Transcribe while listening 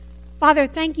Father,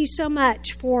 thank you so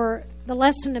much for the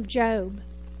lesson of Job.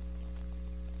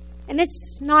 And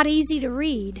it's not easy to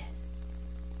read.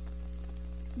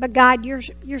 But God,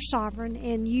 you're sovereign,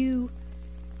 and you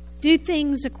do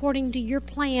things according to your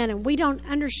plan, and we don't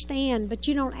understand, but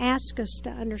you don't ask us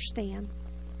to understand.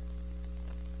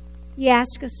 You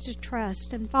ask us to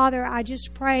trust. And Father, I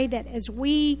just pray that as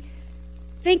we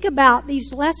think about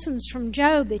these lessons from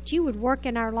Job, that you would work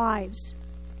in our lives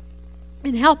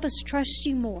and help us trust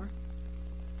you more,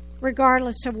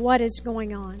 regardless of what is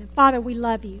going on. And Father, we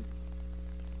love you.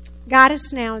 Guide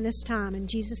us now in this time. In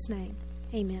Jesus' name,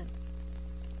 amen.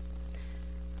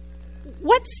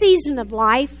 What season of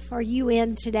life are you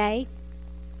in today?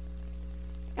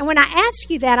 And when I ask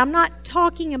you that, I'm not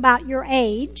talking about your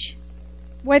age,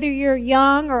 whether you're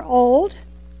young or old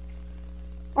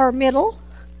or middle.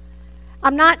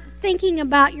 I'm not thinking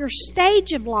about your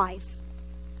stage of life,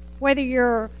 whether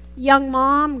you're young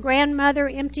mom, grandmother,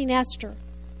 empty nester.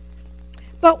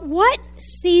 But what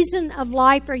season of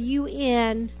life are you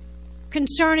in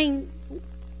concerning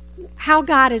how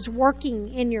God is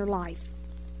working in your life?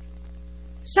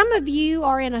 Some of you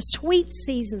are in a sweet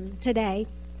season today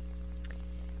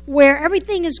where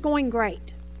everything is going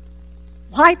great.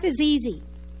 Life is easy.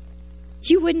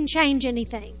 You wouldn't change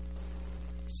anything.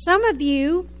 Some of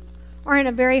you are in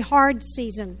a very hard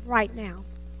season right now.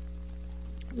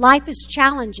 Life is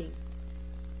challenging,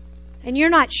 and you're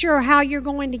not sure how you're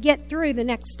going to get through the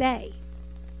next day.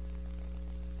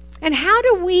 And how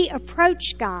do we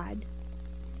approach God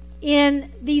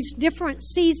in these different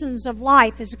seasons of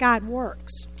life as God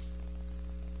works?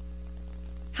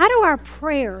 How do our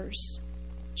prayers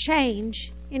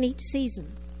change in each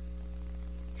season?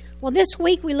 Well, this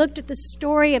week we looked at the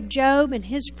story of Job and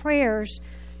his prayers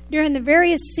during the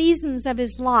various seasons of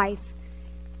his life.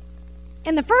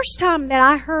 And the first time that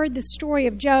I heard the story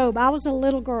of Job, I was a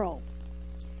little girl.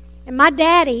 And my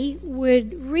daddy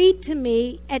would read to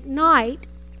me at night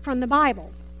from the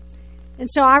Bible. And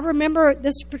so I remember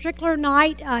this particular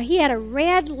night, he had a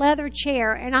red leather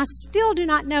chair, and I still do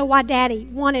not know why Daddy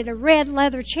wanted a red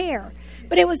leather chair.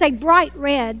 But it was a bright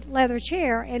red leather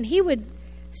chair, and he would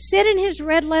sit in his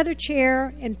red leather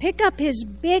chair and pick up his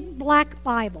big black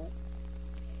Bible.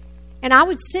 And I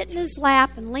would sit in his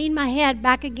lap and lean my head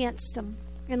back against him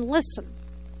and listen.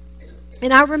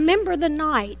 And I remember the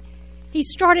night he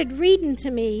started reading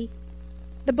to me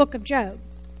the book of Job.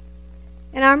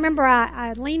 And I remember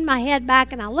I leaned my head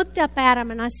back and I looked up at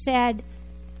him and I said,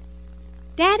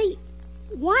 "Daddy,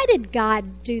 why did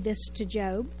God do this to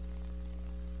Job?"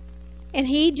 And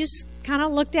he just kind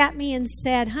of looked at me and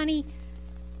said, "Honey,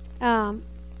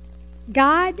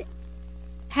 God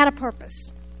had a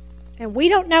purpose. And we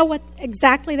don't know what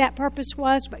exactly that purpose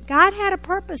was, but God had a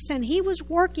purpose, and he was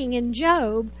working in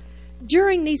Job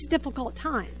during these difficult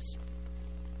times."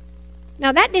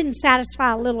 Now, that didn't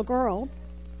satisfy a little girl,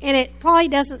 and it probably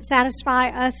doesn't satisfy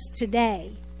us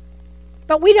today.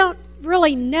 But we don't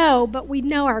really know, but we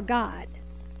know our God.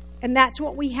 And that's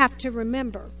what we have to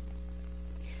remember.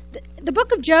 The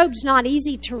book of Job's not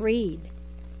easy to read.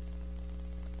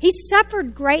 He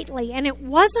suffered greatly, and it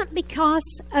wasn't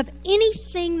because of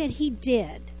anything that he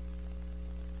did.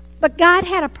 But God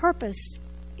had a purpose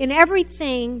in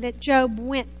everything that Job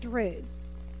went through.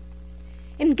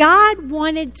 And God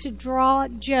wanted to draw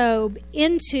Job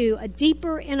into a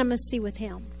deeper intimacy with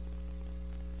him.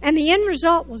 And the end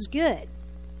result was good.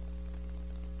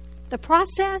 The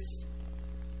process,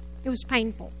 it was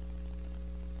painful.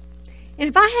 And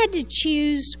if I had to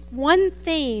choose one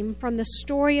theme from the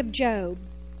story of Job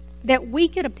that we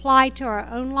could apply to our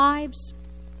own lives,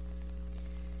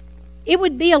 it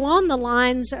would be along the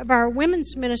lines of our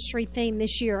women's ministry theme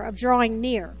this year of drawing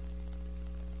near.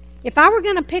 If I were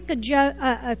going to pick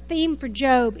a theme for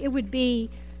Job, it would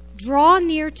be draw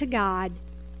near to God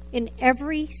in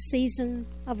every season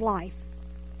of life.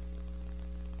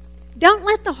 Don't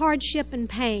let the hardship and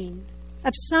pain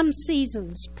of some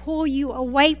seasons pull you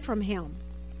away from him.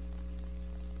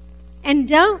 And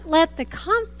don't let the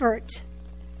comfort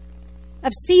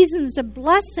of seasons of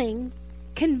blessing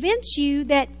convince you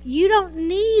that you don't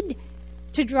need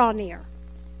to draw near.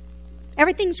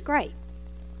 Everything's great.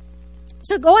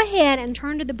 So go ahead and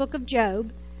turn to the book of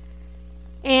Job.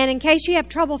 And in case you have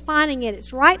trouble finding it,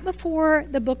 it's right before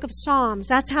the book of Psalms.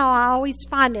 That's how I always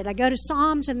find it. I go to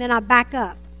Psalms and then I back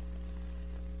up.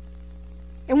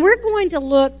 And we're going to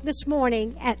look this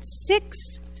morning at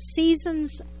 6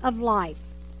 seasons of life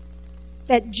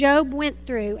that Job went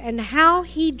through and how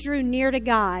he drew near to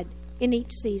God in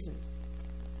each season.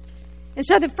 And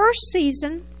so the first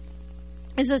season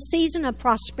is a season of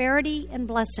prosperity and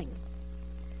blessing.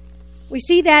 We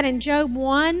see that in Job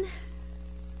 1,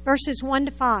 verses 1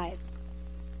 to 5.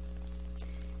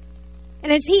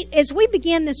 And as we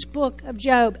begin this book of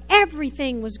Job,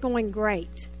 everything was going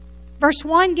great. Verse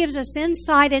 1 gives us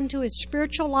insight into his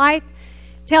spiritual life,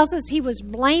 tells us he was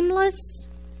blameless,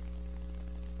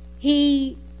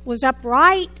 he was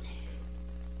upright,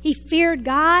 he feared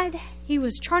God, he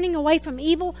was turning away from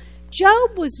evil.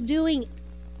 Job was doing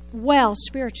well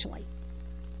spiritually.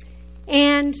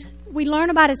 And we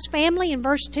learn about his family in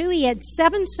verse 2. He had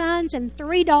 7 sons and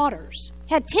 3 daughters,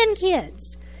 had 10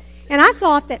 kids. And I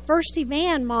thought that First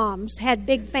Evan moms had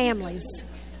big families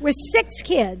with 6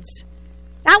 kids.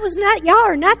 That was not, y'all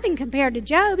are nothing compared to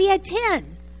Job. He had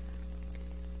 10.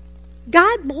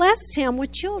 God blessed him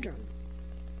with children.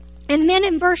 And then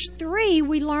in verse 3,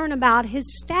 we learn about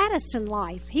his status in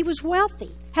life. He was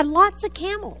wealthy, had lots of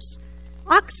camels,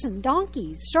 oxen,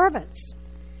 donkeys, servants.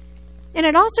 And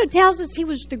it also tells us he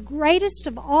was the greatest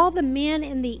of all the men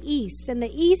in the East. And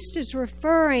the East is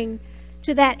referring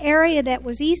to that area that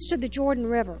was east of the Jordan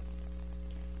River.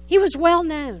 He was well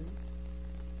known.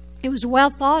 He was well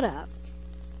thought of.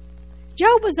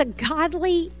 Job was a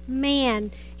godly man.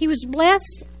 He was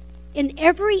blessed in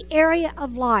every area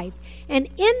of life. And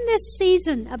in this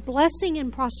season of blessing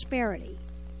and prosperity,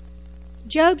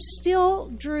 Job still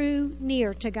drew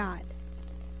near to God.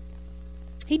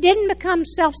 He didn't become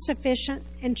self-sufficient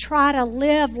and try to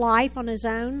live life on his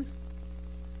own.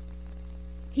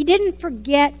 He didn't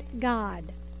forget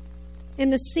God in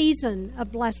the season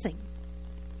of blessing.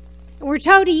 And we're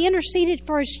told he interceded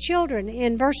for his children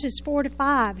in verses 4 to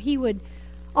 5. He would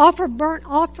offer burnt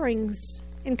offerings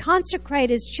and consecrate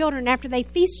his children after they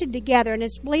feasted together. And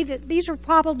it's believed that these were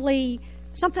probably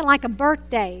something like a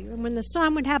birthday. And when the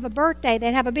son would have a birthday,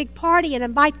 they'd have a big party and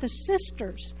invite the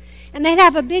sisters. And they'd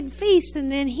have a big feast, and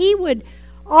then he would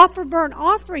offer burnt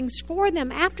offerings for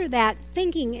them after that,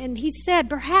 thinking, and he said,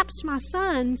 perhaps my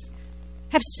sons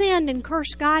have sinned and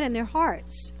cursed God in their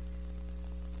hearts.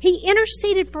 He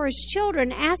interceded for his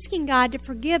children, asking God to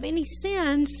forgive any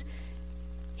sins.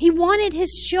 He wanted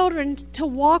his children to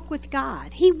walk with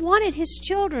God. He wanted his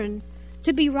children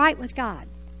to be right with God.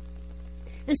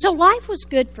 And so life was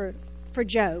good for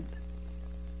Job.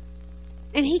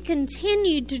 And he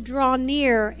continued to draw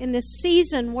near in this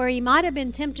season where he might have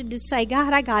been tempted to say,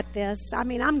 God, I got this. I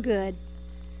mean, I'm good.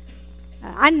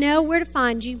 I know where to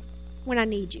find you when I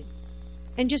need you.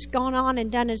 And just gone on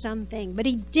and done his own thing. But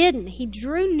he didn't. He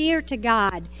drew near to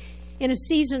God in a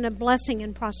season of blessing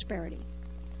and prosperity.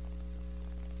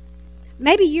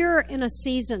 Maybe you're in a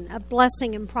season of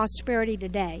blessing and prosperity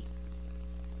today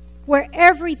where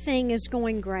everything is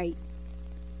going great.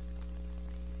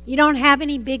 You don't have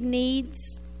any big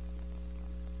needs.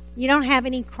 You don't have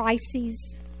any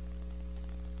crises.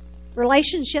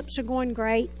 Relationships are going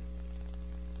great.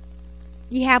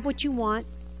 You have what you want.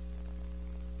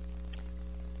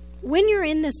 When you're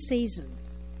in this season,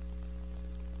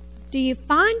 do you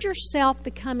find yourself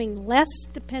becoming less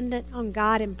dependent on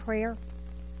God in prayer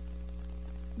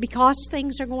because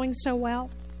things are going so well?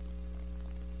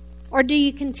 Or do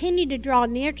you continue to draw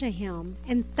near to Him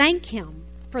and thank Him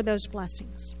for those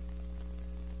blessings?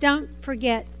 Don't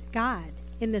forget God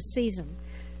in this season.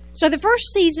 So the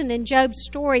first season in Job's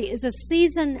story is a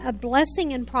season of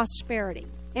blessing and prosperity,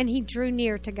 and he drew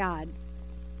near to God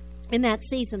in that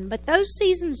season. But those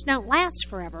seasons don't last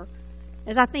forever,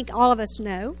 as I think all of us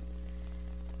know.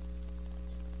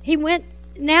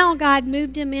 Now God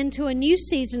moved him into a new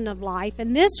season of life,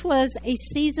 and this was a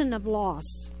season of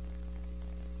loss.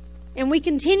 And we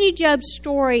continue Job's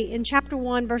story in chapter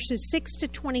 1, verses 6 to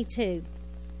 22.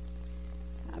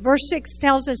 Verse 6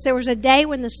 tells us there was a day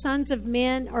when the sons of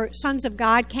men, or sons of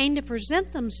God, came to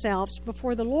present themselves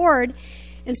before the Lord,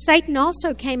 and Satan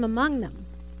also came among them.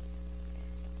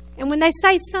 And when they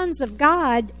say sons of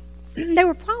God, they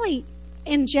were probably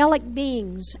angelic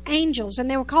beings, angels, and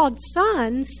they were called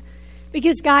sons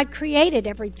because God created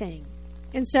everything.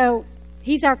 And so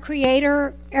He's our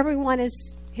creator, everyone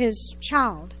is His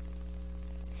child.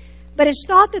 But it's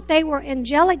thought that they were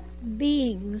angelic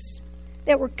beings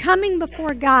that were coming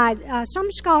before God.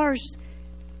 Some scholars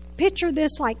picture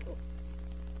this like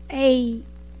a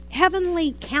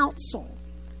heavenly council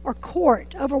or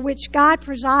court over which God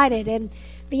presided, and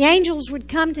the angels would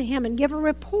come to Him and give a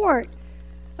report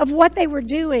of what they were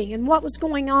doing and what was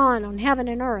going on heaven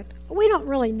and earth. We don't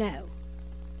really know.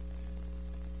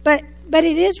 But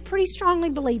it is pretty strongly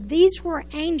believed these were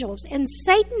angels, and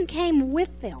Satan came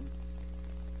with them.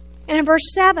 And in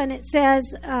verse 7 it says,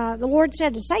 the Lord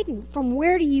said to Satan, "From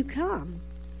where do you come?"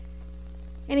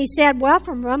 And he said, "Well,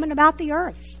 from roaming about the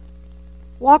earth,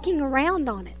 walking around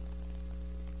on it."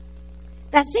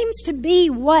 That seems to be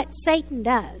what Satan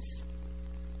does.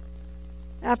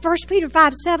 1 Peter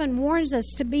 5:7 warns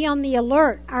us to be on the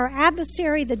alert. Our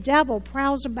adversary, the devil,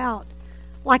 prowls about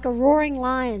like a roaring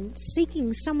lion,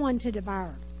 seeking someone to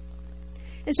devour.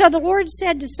 And so the Lord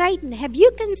said to Satan, have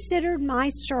you considered my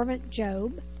servant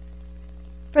Job?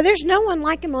 For there's no one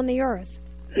like him on the earth.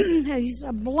 He's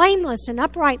a blameless and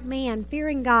upright man,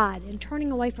 fearing God and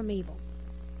turning away from evil.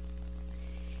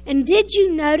 And did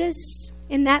you notice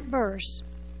in that verse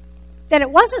that it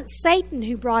wasn't Satan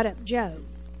who brought up Job?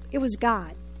 It was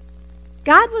God.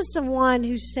 God was the one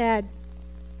who said,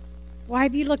 why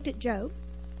have you looked at Job?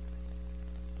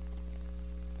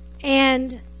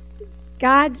 And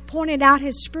God pointed out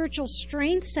his spiritual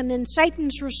strengths, and then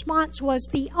Satan's response was,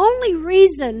 the only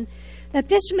reason that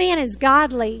this man is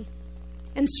godly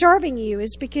and serving you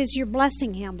is because you're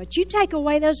blessing him. But you take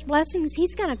away those blessings,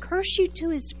 he's going to curse you to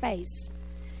his face.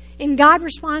 And God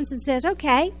responds and says,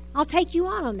 okay, I'll take you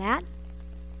on that.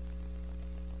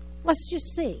 Let's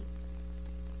just see.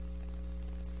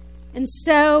 And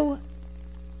so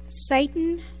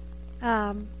Satan,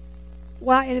 in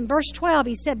verse 12,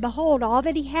 he said, behold, all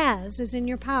that he has is in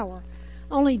your power.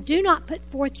 Only do not put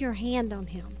forth your hand on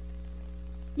him.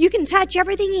 You can touch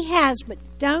everything he has, but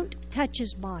don't touch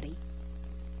his body.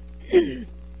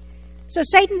 So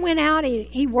Satan went out,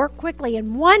 he worked quickly,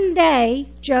 and one day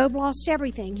Job lost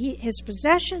everything. His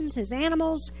possessions, his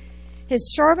animals,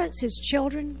 his servants, his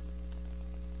children.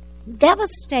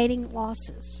 Devastating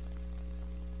losses.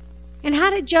 And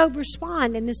how did Job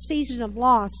respond in this season of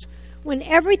loss when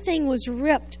everything was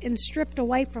ripped and stripped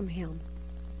away from him?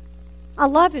 I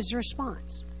love his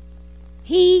response.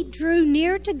 He drew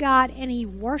near to God and he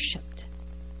worshiped.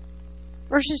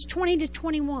 Verses 20 to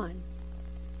 21.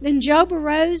 Then Job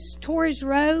arose, tore his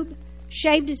robe,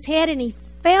 shaved his head, and he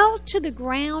fell to the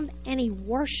ground and he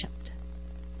worshiped.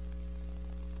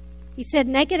 He said,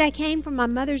 naked I came from my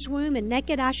mother's womb, and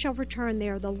naked I shall return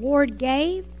there. The Lord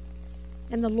gave,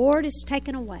 and the Lord is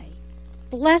taken away.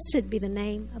 Blessed be the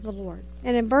name of the Lord.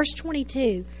 And in verse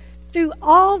 22, through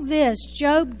all this,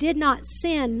 Job did not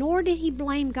sin, nor did he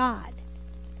blame God.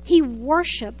 He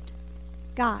worshiped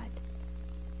God.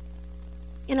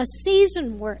 In a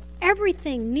season where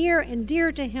everything near and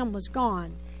dear to him was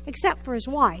gone, except for his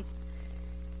wife.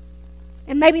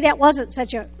 And maybe that wasn't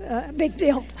such a big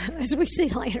deal, as we see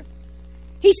later.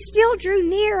 He still drew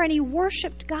near and he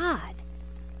worshiped God.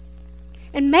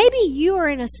 And maybe you are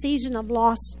in a season of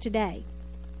loss today.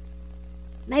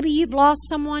 Maybe you've lost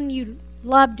someone you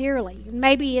love dearly. And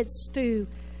maybe it's through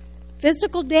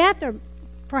physical death or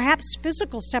perhaps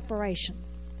physical separation.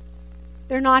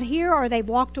 They're not here or they've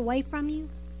walked away from you.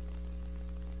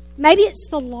 Maybe it's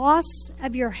the loss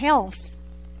of your health.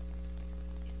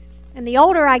 And the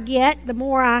older I get, the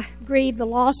more I grieve the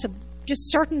loss of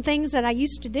just certain things that I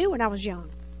used to do when I was young.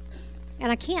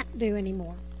 And I can't do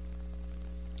anymore.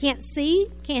 Can't see,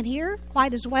 can't hear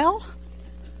quite as well.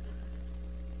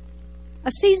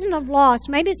 A season of loss.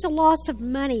 Maybe it's a loss of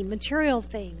money, material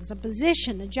things, a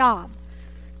position, a job.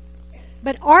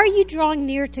 But are you drawing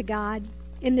near to God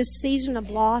in this season of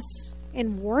loss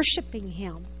and worshiping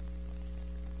Him?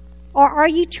 Or are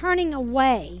you turning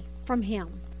away from Him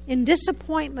in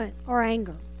disappointment or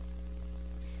anger?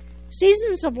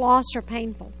 Seasons of loss are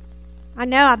painful. I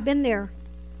know, I've been there.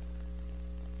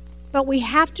 But we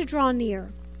have to draw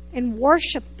near and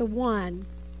worship the one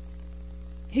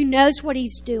who knows what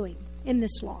He's doing in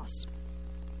this loss.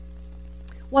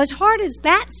 Well, as hard as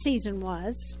that season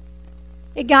was,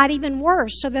 it got even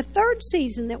worse. So the third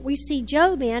season that we see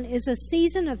Job in is a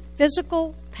season of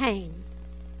physical pain.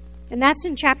 And that's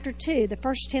in chapter 2, the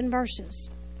first 10 verses.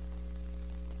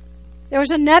 There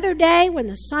was another day when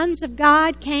the sons of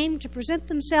God came to present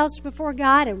themselves before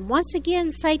God, and once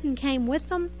again Satan came with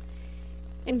them.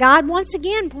 And God once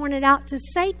again pointed out to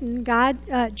Satan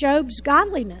Job's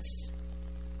godliness.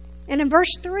 And in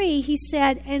verse 3, he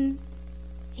said, and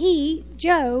he,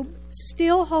 Job,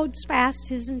 still holds fast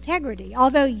his integrity,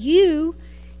 although you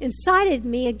incited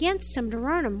me against him to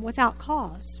ruin him without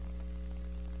cause.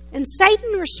 And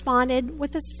Satan responded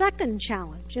with a second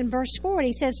challenge. In verse 4,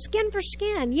 he says, skin for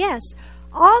skin, yes,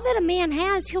 all that a man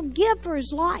has, he'll give for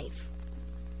his life.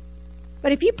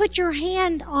 But if you put your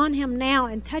hand on him now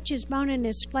and touch his bone and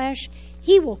his flesh,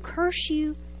 he will curse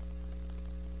you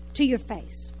to your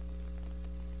face.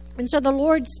 And so the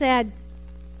Lord said,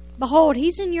 behold,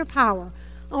 he's in your power,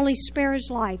 only spare his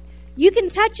life. You can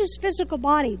touch his physical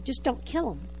body, just don't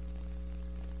kill him.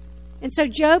 And so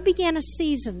Job began a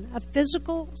season of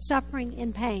physical suffering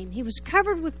and pain. He was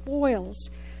covered with boils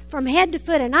from head to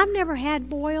foot. And I've never had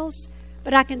boils,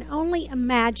 but I can only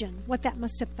imagine what that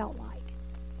must have felt like.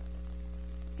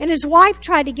 And his wife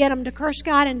tried to get him to curse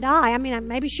God and die. I mean,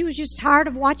 maybe she was just tired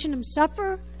of watching him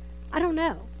suffer. I don't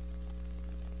know.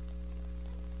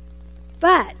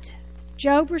 But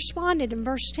Job responded in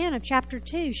verse 10 of chapter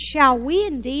 2, "Shall we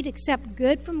indeed accept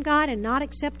good from God and not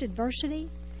accept adversity?"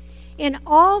 In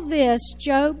all this,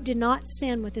 Job did not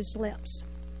sin with his lips.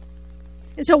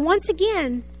 And so once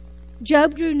again,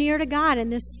 Job drew near to God in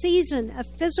this season of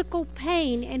physical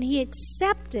pain, and he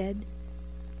accepted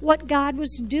what God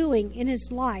was doing in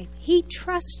his life. He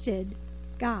trusted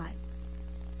God.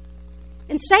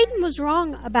 And Satan was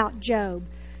wrong about Job.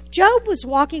 Job was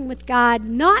walking with God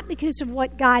not because of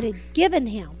what God had given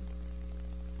him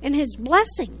and his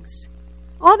blessings.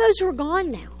 All those were gone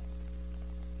now.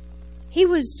 He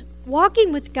was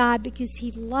walking with God because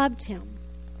he loved him.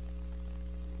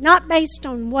 Not based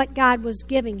on what God was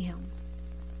giving him,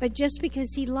 but just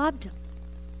because he loved him.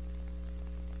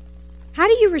 How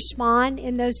do you respond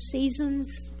in those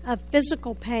seasons of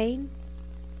physical pain?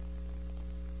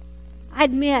 I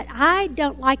admit, I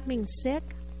don't like being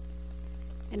sick,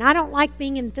 and I don't like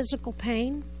being in physical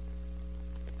pain.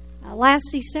 Last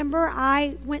December,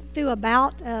 I went through a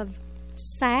bout of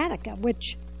sciatica,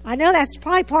 which I know that's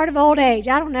probably part of old age.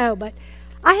 I don't know, but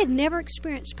I had never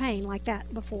experienced pain like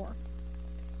that before,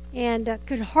 and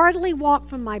could hardly walk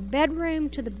from my bedroom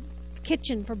to the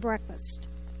kitchen for breakfast,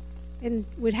 and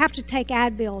would have to take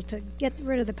Advil to get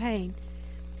rid of the pain.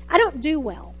 I don't do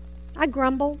well. I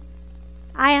grumble.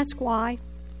 I ask why.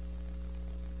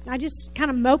 I just kind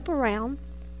of mope around.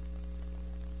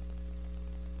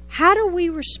 How do we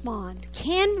respond?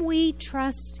 Can we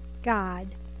trust God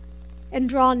and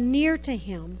draw near to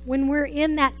Him when we're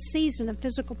in that season of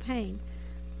physical pain?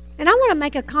 And I want to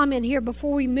make a comment here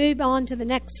before we move on to the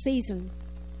next season.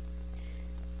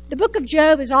 The book of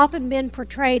Job has often been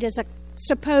portrayed as a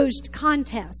supposed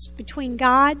contest between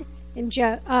God and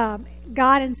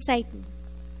God and Satan.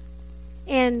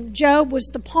 And Job was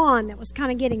the pawn that was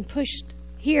kind of getting pushed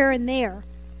here and there.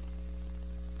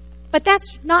 But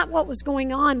that's not what was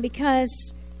going on,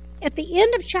 because at the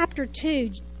end of chapter 2,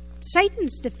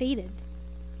 Satan's defeated.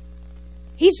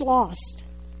 He's lost.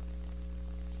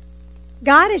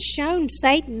 God has shown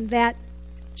Satan that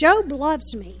Job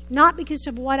loves me, not because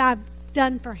of what I've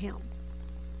done for him.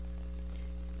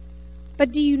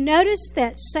 But do you notice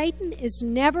that Satan is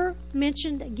never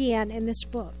mentioned again in this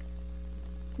book?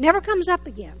 Never comes up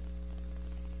again.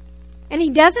 And he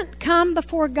doesn't come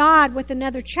before God with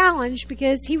another challenge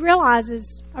because he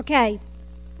realizes, okay,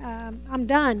 I'm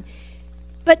done.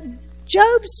 But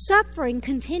Job's suffering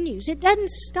continues. It doesn't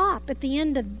stop at the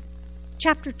end of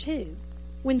chapter 2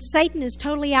 when Satan is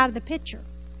totally out of the picture.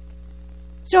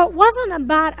 So it wasn't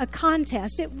about a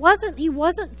contest. He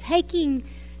wasn't taking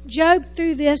Job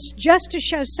through this just to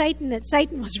show Satan that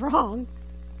Satan was wrong.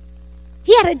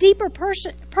 He had a deeper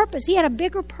purpose. He had a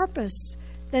bigger purpose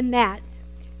than that.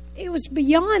 It was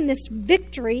beyond this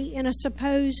victory in a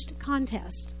supposed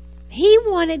contest. He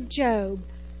wanted Job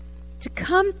to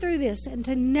come through this and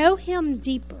to know him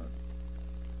deeper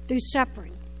through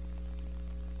suffering.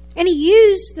 And he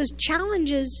used the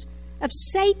challenges of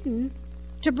Satan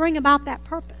to bring about that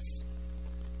purpose.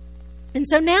 And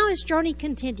so now his journey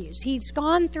continues. He's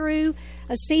gone through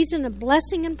a season of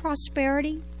blessing and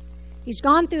prosperity. He's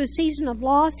gone through a season of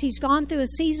loss. He's gone through a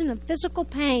season of physical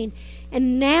pain.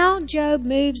 And now Job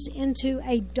moves into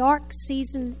a dark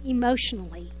season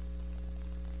emotionally.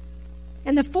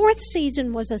 And the fourth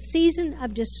season was a season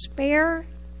of despair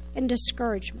and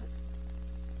discouragement.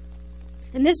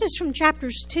 And this is from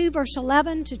chapters 2, verse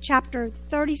 11 to chapter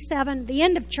 37, the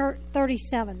end of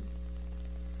 37.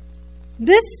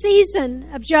 This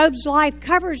season of Job's life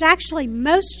covers actually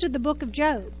most of the book of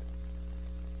Job.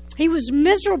 He was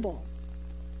miserable.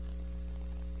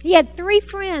 He had 3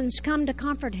 friends come to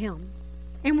comfort him.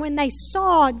 And when they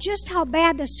saw just how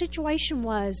bad the situation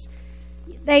was,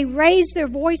 they raised their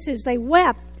voices, they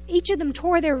wept. Each of them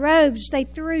tore their robes, they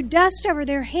threw dust over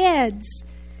their heads.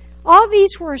 All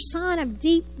these were a sign of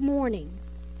deep mourning.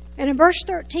 And in verse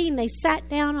 13, they sat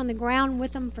down on the ground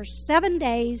with him for 7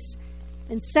 days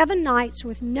and 7 nights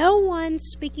with no one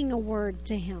speaking a word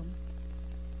to him,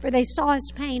 for they saw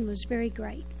his pain was very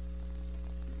great.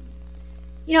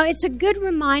 You know, it's a good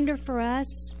reminder for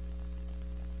us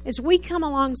as we come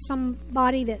along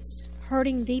somebody that's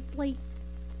hurting deeply,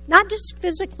 not just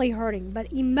physically hurting,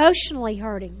 but emotionally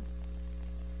hurting.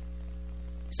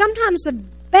 Sometimes the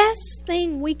best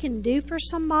thing we can do for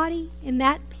somebody in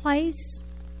that place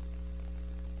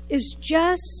is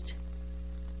just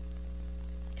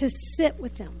to sit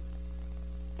with them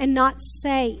and not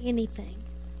say anything.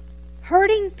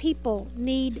 Hurting people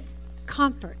need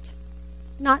comfort,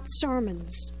 not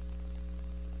sermons.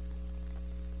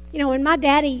 You know, when my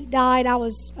daddy died, I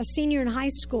was a senior in high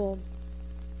school.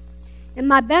 And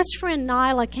my best friend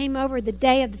Nyla came over the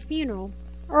day of the funeral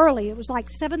early. It was like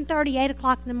 7:30, 8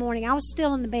 o'clock in the morning. I was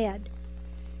still in the bed.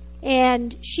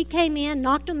 And she came in,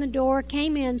 knocked on the door,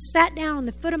 came in, sat down on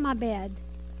the foot of my bed.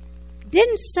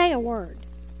 Didn't say a word.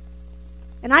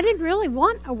 And I didn't really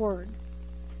want a word.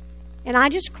 And I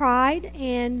just cried,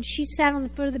 and she sat on the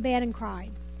foot of the bed and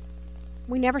cried.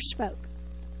 We never spoke.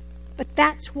 But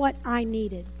that's what I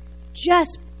needed.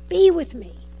 Just be with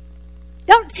me.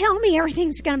 Don't tell me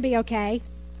everything's going to be okay.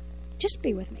 Just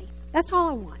be with me. That's all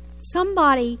I want.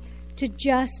 Somebody to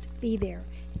just be there.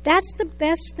 That's the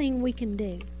best thing we can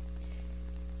do.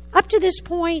 Up to this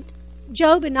point,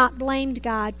 Job had not blamed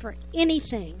God for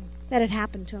anything that had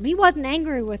happened to him. He wasn't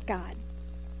angry with God.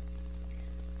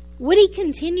 Would he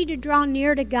continue to draw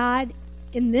near to God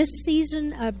in this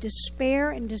season of despair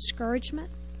and discouragement?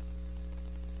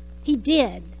 He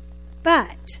did,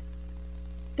 but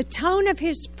the tone of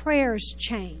his prayers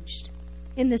changed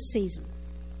in this season.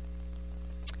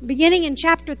 Beginning in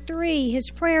chapter 3, his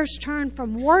prayers turned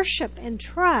from worship and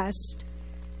trust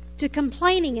to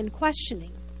complaining and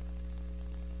questioning.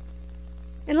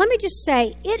 And let me just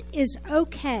say, it is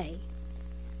okay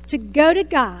to go to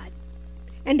God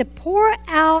and to pour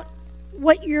out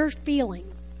what you're feeling.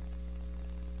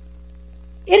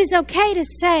 It is okay to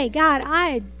say, God,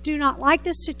 I do not like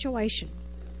this situation.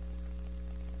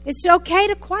 It's okay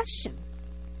to question.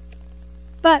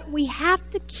 But we have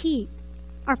to keep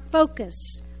our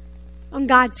focus on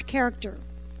God's character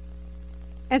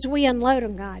as we unload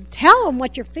on God. Tell Him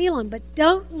what you're feeling, but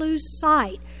don't lose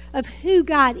sight of who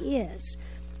God is.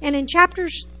 And in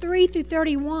chapters 3 through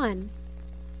 31,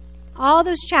 all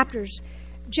those chapters,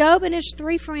 Job and his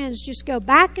three friends just go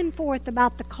back and forth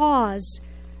about the cause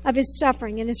of his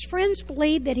suffering. And his friends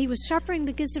believed that he was suffering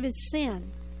because of his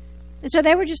sin. And so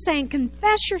they were just saying,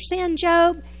 confess your sin,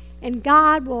 Job, and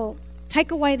God will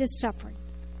take away this suffering.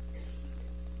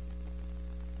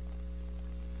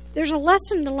 There's a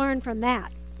lesson to learn from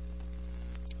that.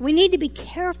 We need to be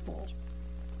careful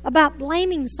about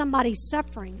blaming somebody's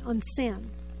suffering on sin.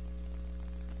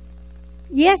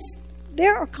 Yes,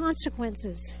 there are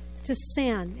consequences to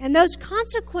sin, and those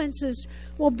consequences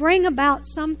will bring about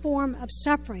some form of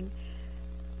suffering.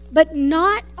 But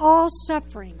not all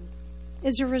suffering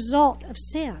is a result of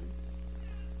sin.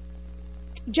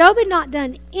 Job had not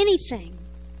done anything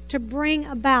to bring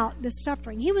about this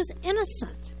suffering. He was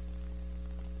innocent.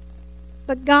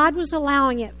 But God was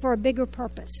allowing it for a bigger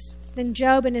purpose than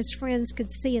Job and his friends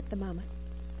could see at the moment.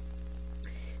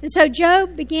 And so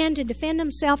Job began to defend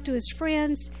himself to his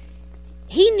friends.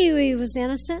 He knew he was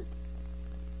innocent.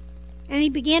 And he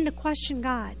began to question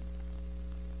God.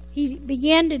 He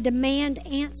began to demand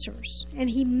answers. And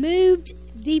he moved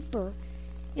deeper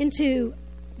into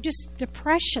just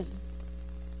depression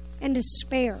and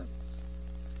despair.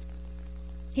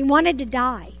 He wanted to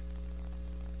die.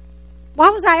 Why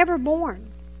was I ever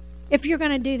born if you're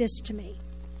going to do this to me?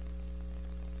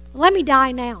 Let me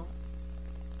die now.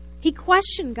 He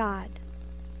questioned God.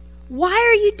 Why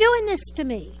are you doing this to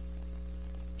me?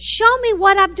 Show me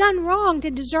what I've done wrong to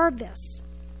deserve this.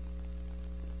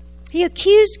 He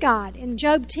accused God in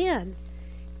Job 10.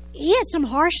 He had some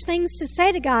harsh things to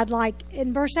say to God, like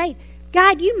in verse 8,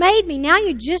 God, you made me. Now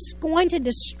you're just going to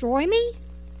destroy me?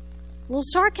 A little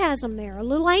sarcasm there, a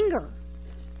little anger.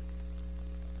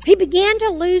 He began to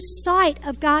lose sight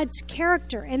of God's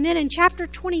character. And then in chapter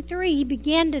 23, he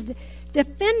began to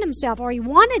defend himself, or he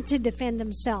wanted to defend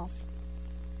himself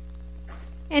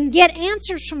and get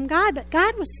answers from God, but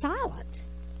God was silent.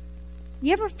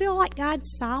 You ever feel like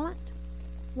God's silent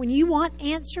when you want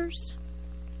answers?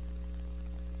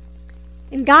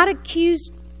 And Job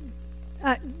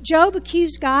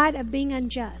accused God of being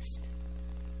unjust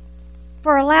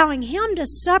for allowing him to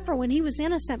suffer when he was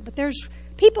innocent, but there's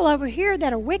people over here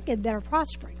that are wicked that are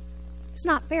prospering. It's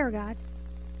not fair, God.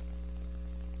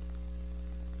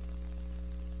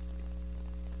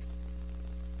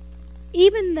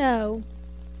 Even though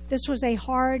this was a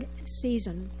hard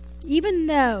season, even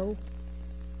though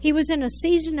he was in a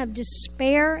season of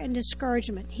despair and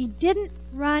discouragement, he didn't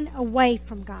run away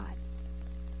from God.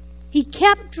 He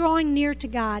kept drawing near to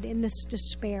God in this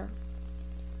despair.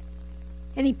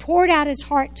 And he poured out his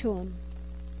heart to Him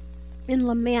in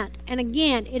lament. And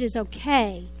again, it is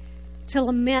okay to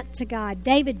lament to God.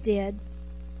 David did.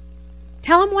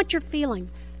 Tell Him what you're feeling,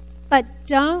 but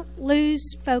don't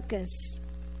lose focus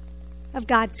of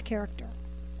God's character.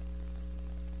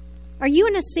 Are you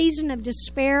in a season of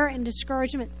despair and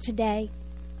discouragement today?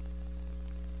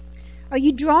 Are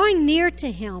you drawing near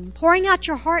to Him, pouring out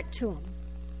your heart to Him?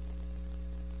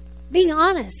 Being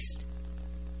honest.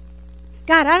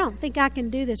 God, I don't think I can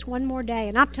do this one more day.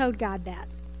 And I've told God that.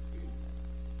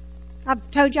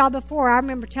 I've told y'all before, I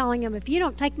remember telling him, if you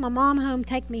don't take my mom home,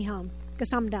 take me home,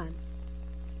 because I'm done.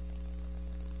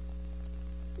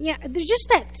 Yeah, there's just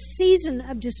that season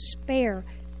of despair.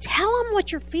 Tell him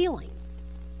what you're feeling.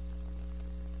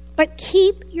 But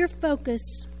keep your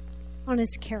focus on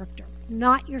his character,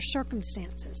 not your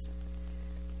circumstances.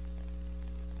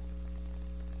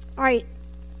 All right.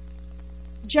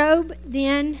 Job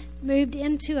then moved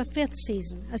into a fifth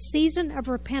season, a season of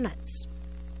repentance.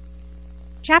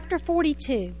 Chapter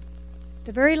 42,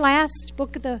 the very last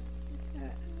book of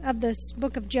this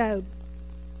book of Job,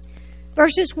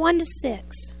 verses 1 to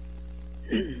 6.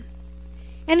 And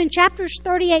in chapters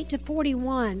 38 to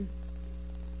 41,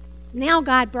 now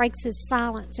God breaks his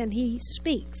silence and he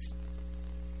speaks.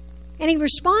 And he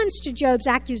responds to Job's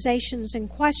accusations and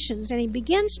questions, and he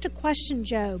begins to question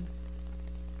Job.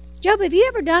 Job, have you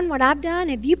ever done what I've done?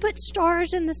 Have you put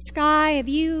stars in the sky? Have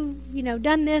you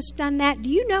done this, done that? Do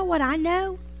you know what I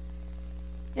know?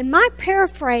 And my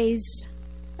paraphrase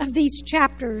of these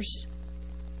chapters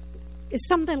is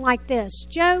something like this.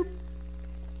 Job,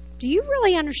 do you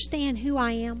really understand who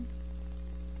I am?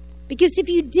 Because if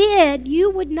you did,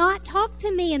 you would not talk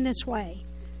to me in this way.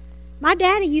 My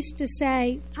daddy used to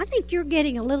say, I think you're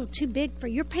getting a little too big for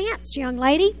your pants, young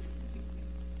lady.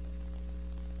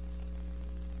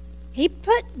 He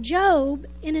put Job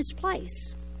in his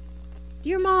place. Do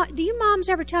you moms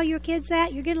ever tell your kids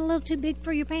that? You're getting a little too big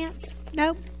for your pants?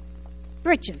 No?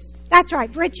 Britches. That's right,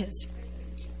 britches.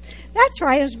 That's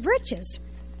right, it was britches.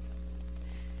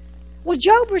 Well,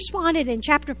 Job responded in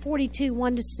chapter 42,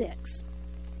 1 to 6.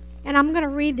 And I'm going to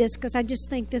read this because I just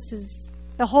think this is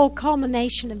the whole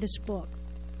culmination of this book.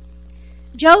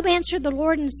 Job answered the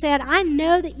Lord and said, I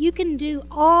know that you can do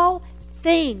all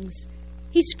things.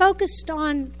 He's focused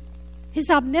on his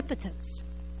omnipotence.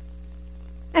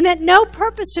 And that no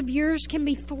purpose of yours can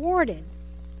be thwarted.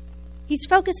 He's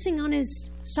focusing on his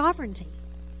sovereignty.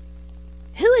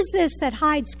 Who is this that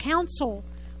hides counsel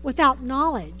without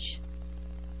knowledge?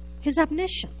 His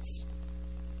omniscience.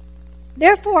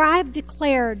 Therefore I have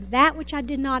declared that which I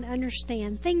did not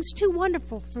understand, things too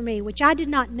wonderful for me, which I did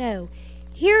not know.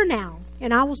 Hear now,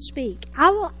 and I will speak. I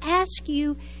will ask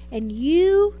you, and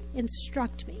you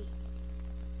instruct me.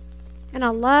 And I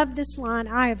love this line,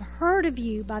 I have heard of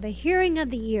you by the hearing of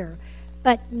the ear,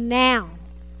 but now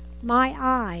my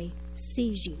eye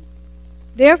sees you.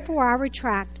 Therefore I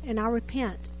retract and I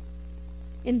repent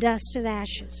in dust and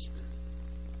ashes.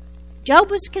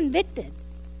 Job was convicted.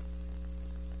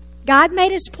 God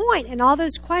made his point in all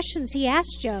those questions he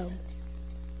asked Job.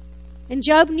 And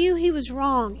Job knew he was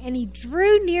wrong, and he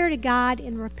drew near to God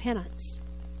in repentance.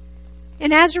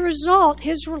 And as a result,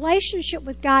 his relationship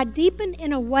with God deepened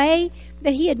in a way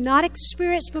that he had not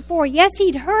experienced before. Yes,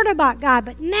 he'd heard about God,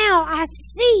 but now I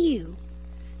see you.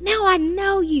 Now I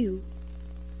know you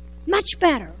much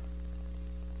better.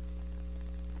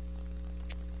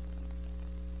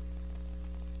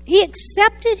 He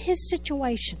accepted his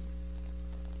situation.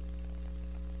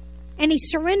 And he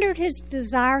surrendered his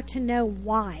desire to know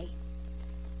why.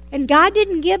 And God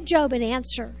didn't give Job an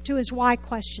answer to his why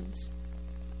questions.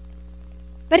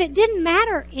 But it didn't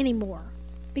matter anymore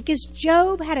because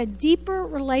Job had a deeper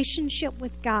relationship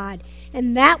with God,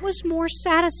 and that was more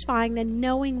satisfying than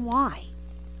knowing why.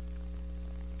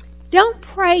 Don't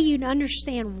pray you'd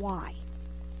understand why.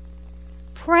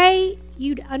 Pray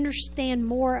you'd understand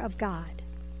more of God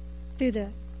through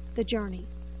the journey.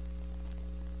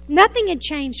 Nothing had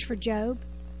changed for Job.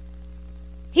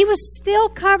 He was still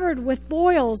covered with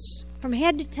boils from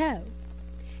head to toe.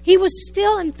 He was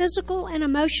still in physical and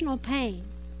emotional pain.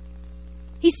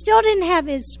 He still didn't have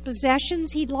his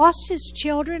possessions. He'd lost his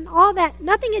children. All that.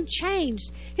 Nothing had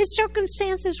changed. His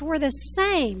circumstances were the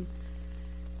same.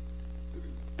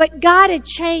 But God had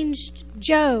changed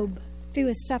Job through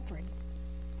his suffering.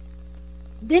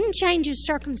 Didn't change his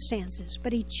circumstances,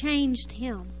 but he changed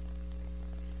him.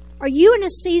 Are you in a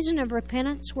season of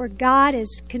repentance where God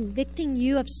is convicting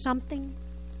you of something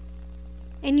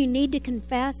and you need to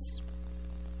confess?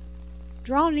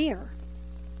 Draw near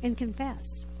and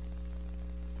confess.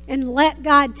 And let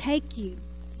God take you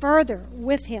further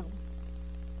with him.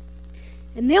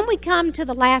 And then we come to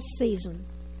the last season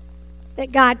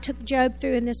that God took Job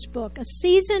through in this book, a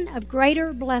season of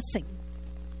greater blessing.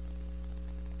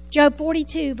 Job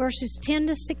 42, verses 10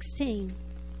 to 16.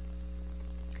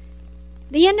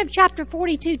 The end of chapter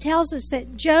 42 tells us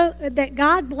that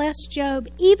God blessed Job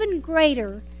even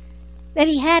greater than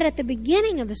he had at the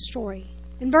beginning of the story.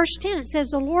 In verse 10 it says,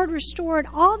 the Lord restored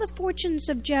all the fortunes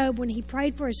of Job when he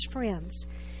prayed for his friends.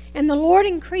 And the Lord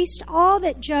increased all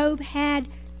that Job had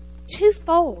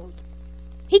twofold.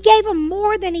 He gave him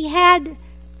more than he had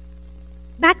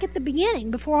back at the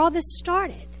beginning, before all this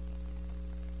started.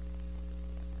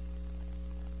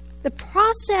 The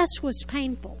process was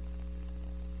painful,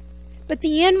 but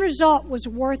the end result was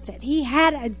worth it. He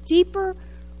had a deeper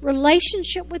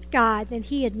relationship with God than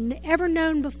he had ever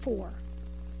known before.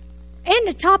 And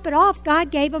to top it off, God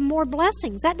gave him more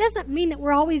blessings. That doesn't mean that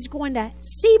we're always going to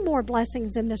see more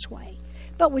blessings in this way.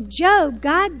 But with Job,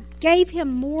 God gave him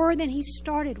more than he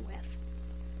started with.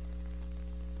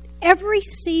 Every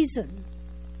season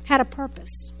had a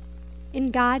purpose in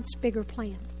God's bigger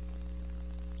plan.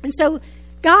 And so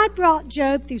God brought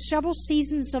Job through several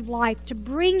seasons of life to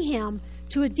bring him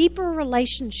to a deeper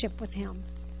relationship with him.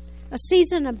 A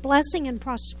season of blessing and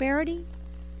prosperity,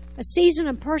 a season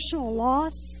of personal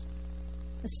loss,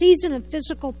 a season of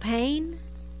physical pain,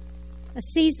 a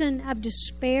season of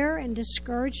despair and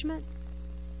discouragement,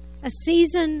 a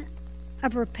season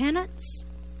of repentance,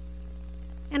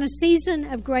 and a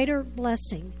season of greater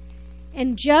blessing.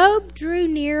 And Job drew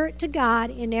near to God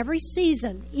in every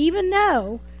season, even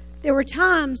though there were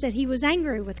times that he was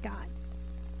angry with God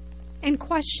and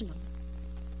questioned him.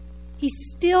 He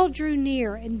still drew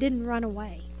near and didn't run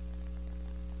away.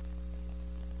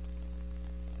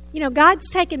 You know, God's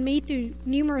taken me through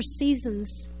numerous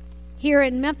seasons here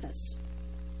in Memphis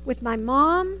with my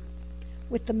mom,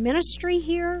 with the ministry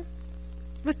here,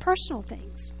 with personal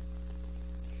things.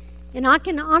 And I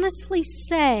can honestly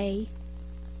say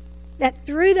that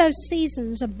through those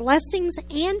seasons of blessings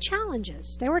and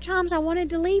challenges, there were times I wanted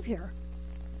to leave here.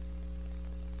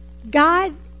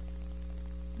 God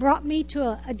brought me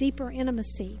to a deeper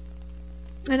intimacy,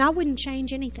 and I wouldn't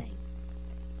change anything.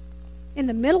 In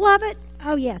the middle of it,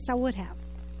 oh yes, I would have.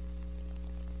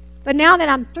 But now that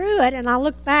I'm through it and I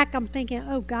look back, I'm thinking,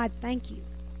 oh God, thank you.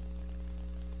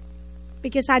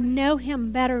 Because I know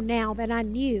him better now than I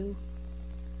knew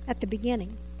at the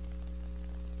beginning.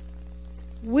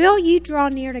 Will you draw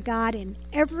near to God in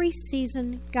every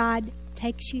season God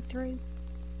takes you through?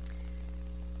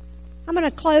 I'm going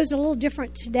to close a little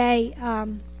different today.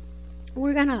 I'm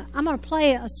going to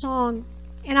play a song,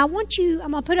 and I'm going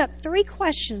to put up 3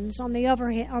 questions on the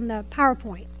overhead on the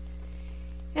PowerPoint.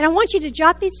 And I want you to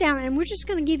jot these down, and we're just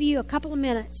going to give you a couple of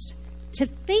minutes to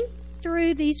think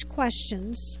through these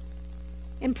questions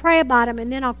and pray about them,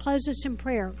 and then I'll close this in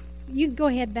prayer. You can go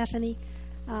ahead, Bethany.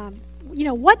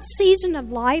 What season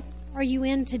of life are you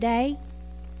in today?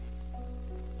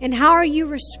 And how are you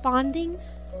responding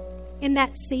in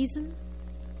that season?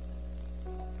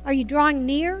 Are you drawing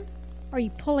near? Or are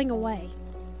you pulling away?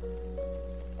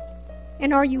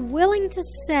 And are you willing to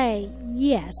say,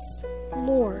 yes,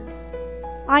 Lord,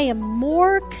 I am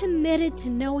more committed to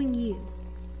knowing you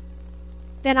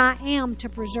than I am to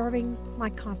preserving my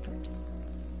comfort?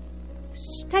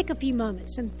 Just take a few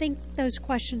moments and think those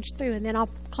questions through, and then I'll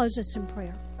close this in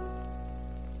prayer.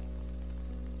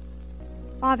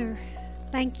 Father,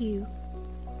 thank you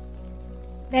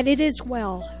that it is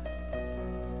well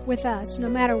with us, no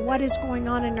matter what is going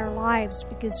on in our lives,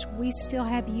 because we still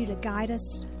have you to guide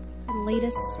us and lead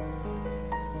us.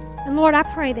 And Lord, I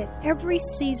pray that every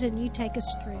season you take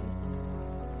us through,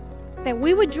 that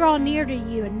we would draw near to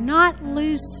you and not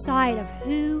lose sight of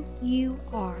who you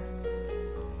are.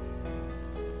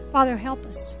 Father, help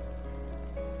us.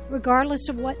 Regardless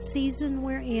of what season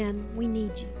we're in, we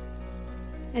need you.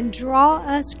 And draw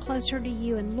us closer to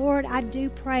you. And Lord, I do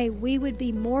pray we would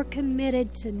be more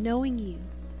committed to knowing you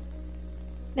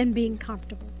than being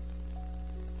comfortable.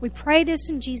 We pray this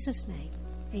in Jesus' name.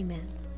 Amen.